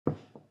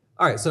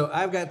All right, so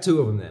I've got two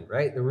of them then,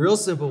 right? The real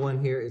simple one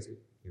here is,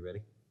 you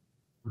ready?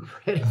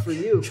 Ready for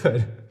you.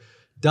 Good.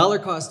 Dollar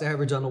cost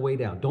average on the way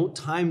down. Don't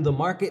time the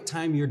market,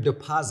 time your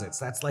deposits.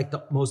 That's like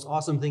the most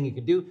awesome thing you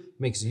can do.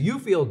 Makes you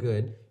feel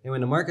good. And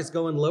when the market's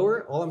going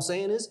lower, all I'm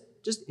saying is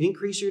just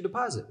increase your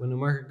deposit. When the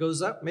market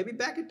goes up, maybe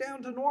back it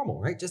down to normal,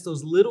 right? Just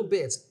those little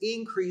bits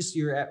increase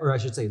your, or I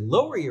should say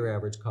lower your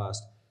average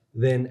cost,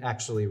 then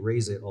actually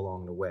raise it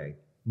along the way.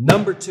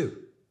 Number two,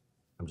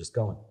 I'm just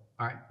going.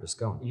 All right. Just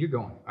going. You're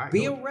going. All right.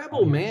 Be a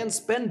rebel, man.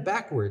 Spend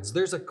backwards.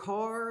 There's a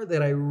car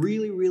that I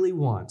really, really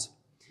want.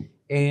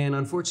 And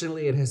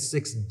unfortunately, it has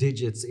 6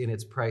 digits in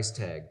its price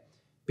tag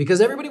because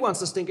everybody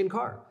wants a stinking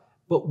car.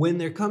 But when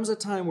there comes a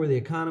time where the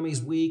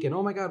economy's weak and,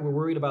 oh my God, we're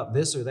worried about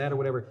this or that or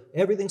whatever,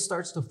 everything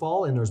starts to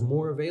fall and there's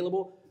more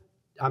available.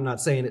 I'm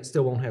not saying it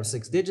still won't have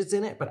 6 digits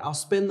in it, but I'll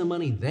spend the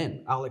money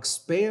then. I'll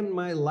expand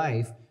my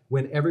life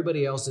when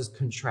everybody else is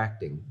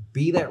contracting.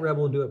 Be that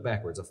rebel and do it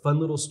backwards. A fun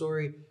little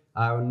story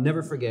I'll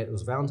never forget. It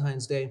was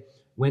Valentine's Day.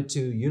 Went to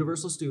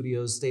Universal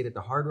Studios, stayed at the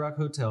Hard Rock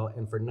Hotel,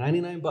 and for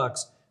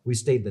 $99, we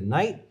stayed the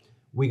night.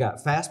 We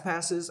got fast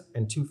passes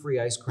and 2 free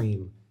ice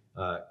cream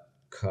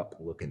cup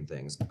looking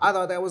things. I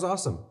thought that was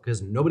awesome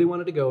because nobody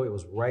wanted to go. It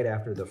was right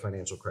after the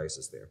financial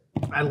crisis there.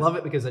 I love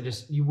it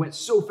because you went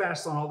so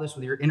fast on all this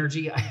with your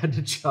energy. I had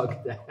to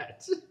chug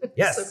that.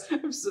 Yes.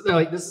 So they're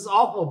like, this is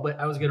awful, but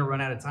I was going to run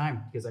out of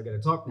time because I got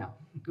to talk now.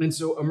 And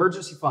so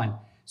emergency fund.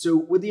 So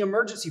with the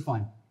emergency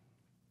fund,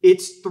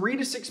 it's 3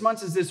 to 6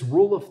 months is this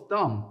rule of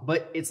thumb,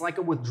 but it's like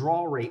a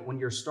withdrawal rate. When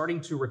you're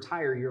starting to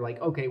retire, you're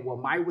like, okay, well,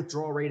 my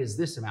withdrawal rate is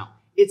this amount.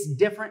 It's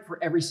different for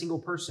every single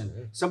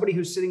person. Somebody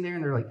who's sitting there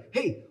and they're like,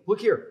 hey, look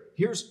here.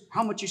 Here's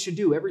how much you should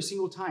do every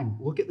single time.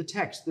 Look at the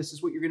text. This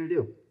is what you're going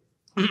to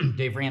do.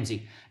 Dave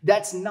Ramsey.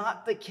 That's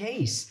not the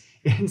case.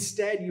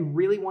 Instead, you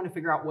really want to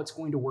figure out what's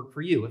going to work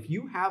for you. If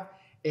you have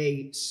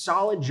a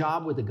solid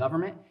job with the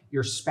government,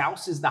 your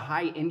spouse is the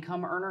high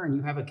income earner, and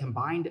you have a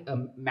combined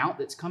amount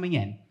that's coming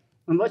in.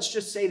 And let's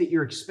just say that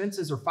your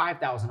expenses are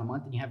 $5,000 a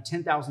month and you have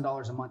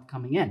 $10,000 a month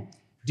coming in.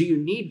 Do you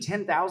need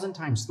 10,000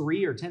 times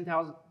 3 or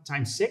 10,000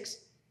 times 6?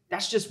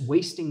 That's just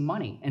wasting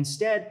money.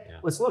 Instead,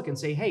 let's look and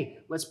say, hey,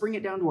 let's bring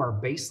it down to our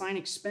baseline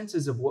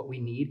expenses of what we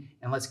need,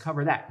 and let's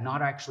cover that,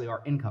 not actually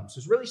our income. So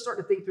it's really start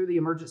to think through the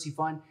emergency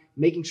fund,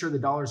 making sure the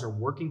dollars are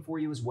working for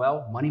you as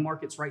well. Money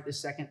markets right this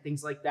second,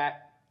 things like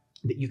that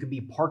you could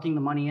be parking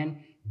the money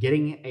in,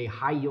 getting a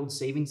high yield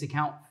savings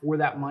account for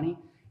that money.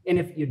 And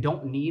if you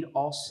don't need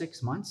all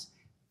 6 months,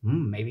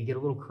 maybe get a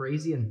little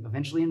crazy and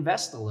eventually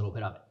invest a little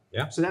bit of it.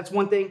 Yeah. So that's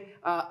one thing.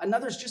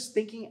 Another is just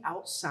thinking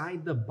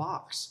outside the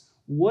box.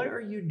 What are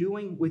you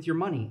doing with your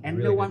money? And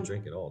you really didn't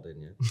drink it all,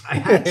 didn't you? I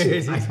had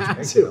to. I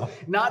had to.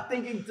 Not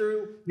thinking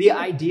through the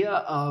idea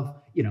of,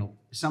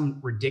 some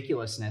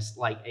ridiculousness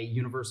like a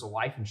universal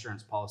life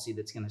insurance policy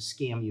that's going to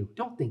scam you.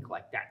 Don't think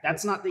like that.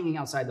 That's not thinking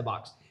outside the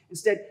box.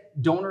 Instead,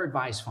 donor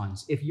advised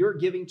funds. If you're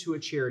giving to a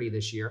charity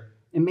this year,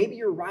 and maybe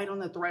you're right on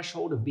the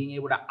threshold of being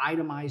able to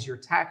itemize your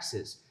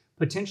taxes,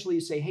 potentially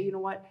you say, hey, you know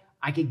what?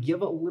 I could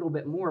give a little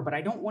bit more, but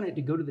I don't want it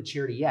to go to the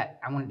charity yet.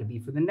 I want it to be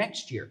for the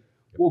next year.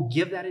 We'll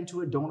give that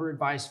into a donor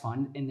advised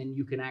fund, and then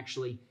you can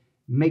actually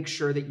make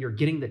sure that you're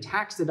getting the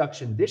tax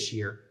deduction this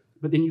year,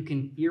 but then you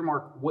can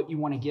earmark what you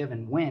want to give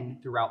and when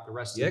throughout the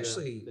rest of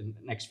the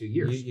next few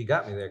years. You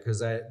got me there,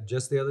 because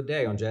just the other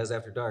day on Jazz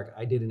After Dark,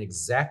 I did an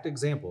exact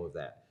example of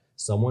that.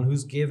 Someone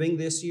who's giving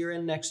this year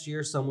and next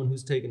year, someone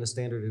who's taking a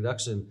standard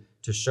deduction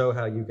to show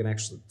how you can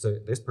actually, so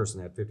this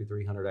person had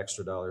 $5,300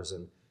 extra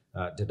in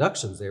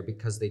deductions there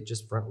because they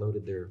just front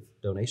loaded their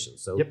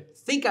donations. So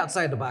think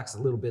outside the box a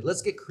little bit.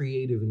 Let's get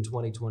creative in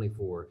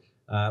 2024,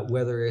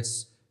 whether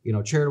it's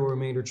charitable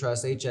remainder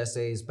trust,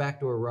 HSAs,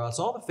 backdoor Roths,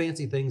 all the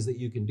fancy things that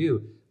you can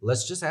do.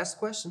 Let's just ask the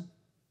question.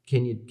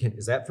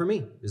 Is that for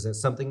me? Is that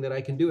something that I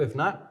can do? If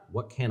not,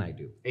 what can I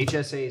do?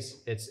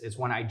 HSAs, it's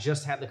when I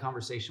just had the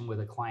conversation with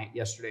a client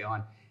yesterday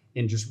on,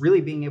 and just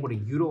really being able to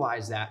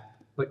utilize that.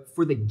 But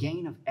for the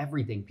gain of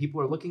everything,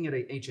 people are looking at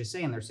a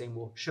HSA and they're saying,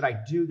 well, should I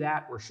do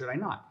that or should I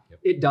not?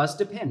 It does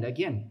depend.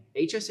 Again,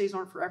 HSAs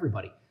aren't for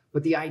everybody.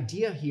 But the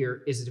idea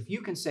here is that if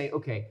you can say,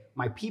 okay,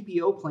 my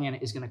PPO plan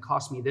is going to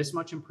cost me this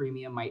much in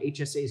premium, my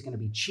HSA is going to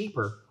be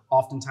cheaper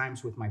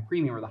oftentimes with my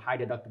premium or the high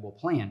deductible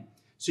plan.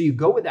 So you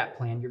go with that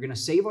plan, you're going to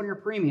save on your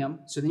premium,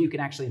 so then you can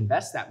actually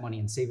invest that money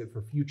and save it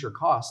for future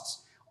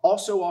costs.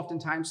 Also,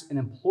 oftentimes, an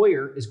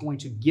employer is going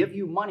to give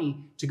you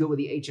money to go with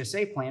the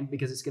HSA plan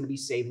because it's going to be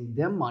saving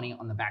them money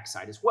on the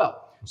backside as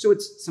well. So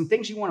it's some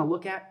things you want to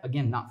look at.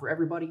 Again, not for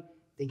everybody,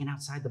 thinking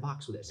outside the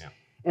box with this. Yeah.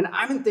 And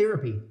I'm in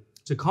therapy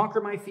to conquer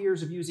my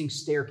fears of using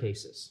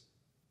staircases,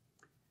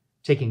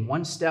 taking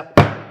one step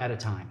at a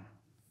time.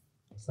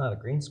 It's not a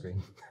green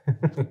screen.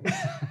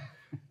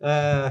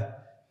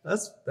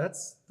 That's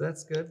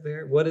good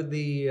there. What did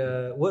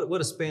what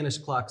do Spanish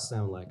clocks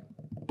sound like?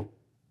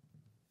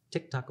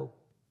 Tic-taco.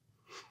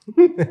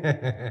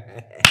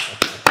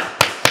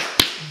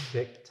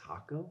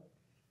 Tic-taco?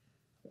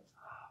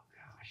 Oh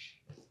gosh.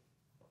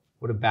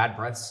 What do bad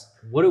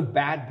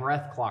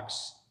breath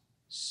clocks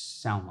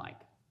sound like?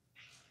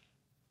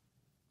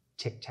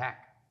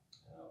 Tic-tac.